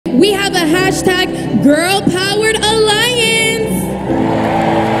hashtag Girl Powered Alliance.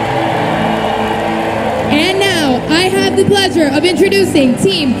 And now I have the pleasure of introducing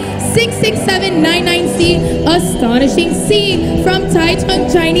Team 66799C, Astonishing C from Taichung,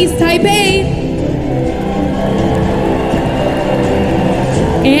 Chinese Taipei.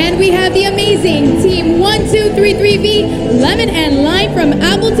 And we have the amazing Team 1233V, Lemon and Lime from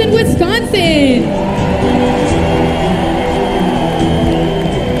Appleton, Wisconsin.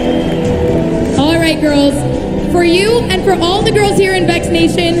 All right, girls. For you and for all the girls here in Vex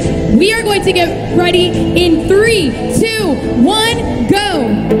Nation, we are going to get ready in 3, 2, 1, go.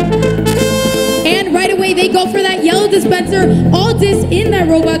 And right away, they go for that yellow dispenser, all disc in that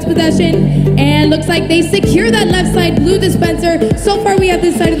robot's possession. And looks like they secure that left side blue dispenser. So far, we have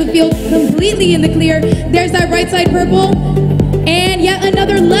this side of the field completely in the clear. There's that right side purple. And yet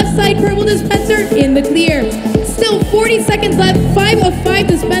another left side purple dispenser in the clear. Still 40 seconds left, 5 of 5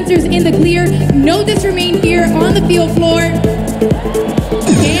 dispensers in the clear. No discs remain here on the field floor.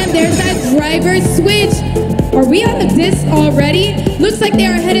 And there's that driver switch. Are we on the disc already? Looks like they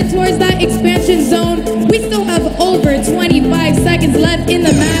are headed towards that expansion zone. We still have over 25 seconds left in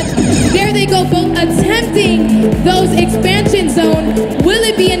the match. There they go, both attempting those expansion zone. Will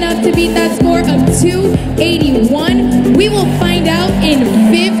it be enough to beat that score of 281? We will find out in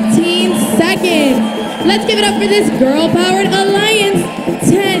 15 seconds. Let's give it up for this girl-powered alliance.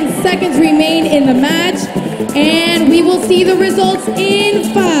 10 seconds remain in the match. And we will see the results in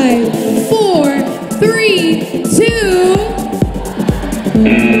 5, 4, 3, 2.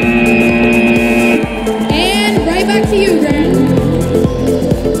 And right back to you, Grant.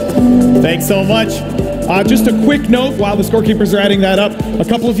 Thanks so much. Just a quick note while the scorekeepers are adding that up. A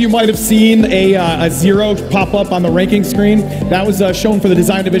couple of you might have seen a 0 pop up on the ranking screen. That was shown for the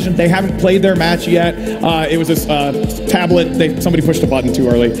design division. They haven't played their match yet. It was a tablet. Somebody pushed a button too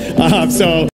early. So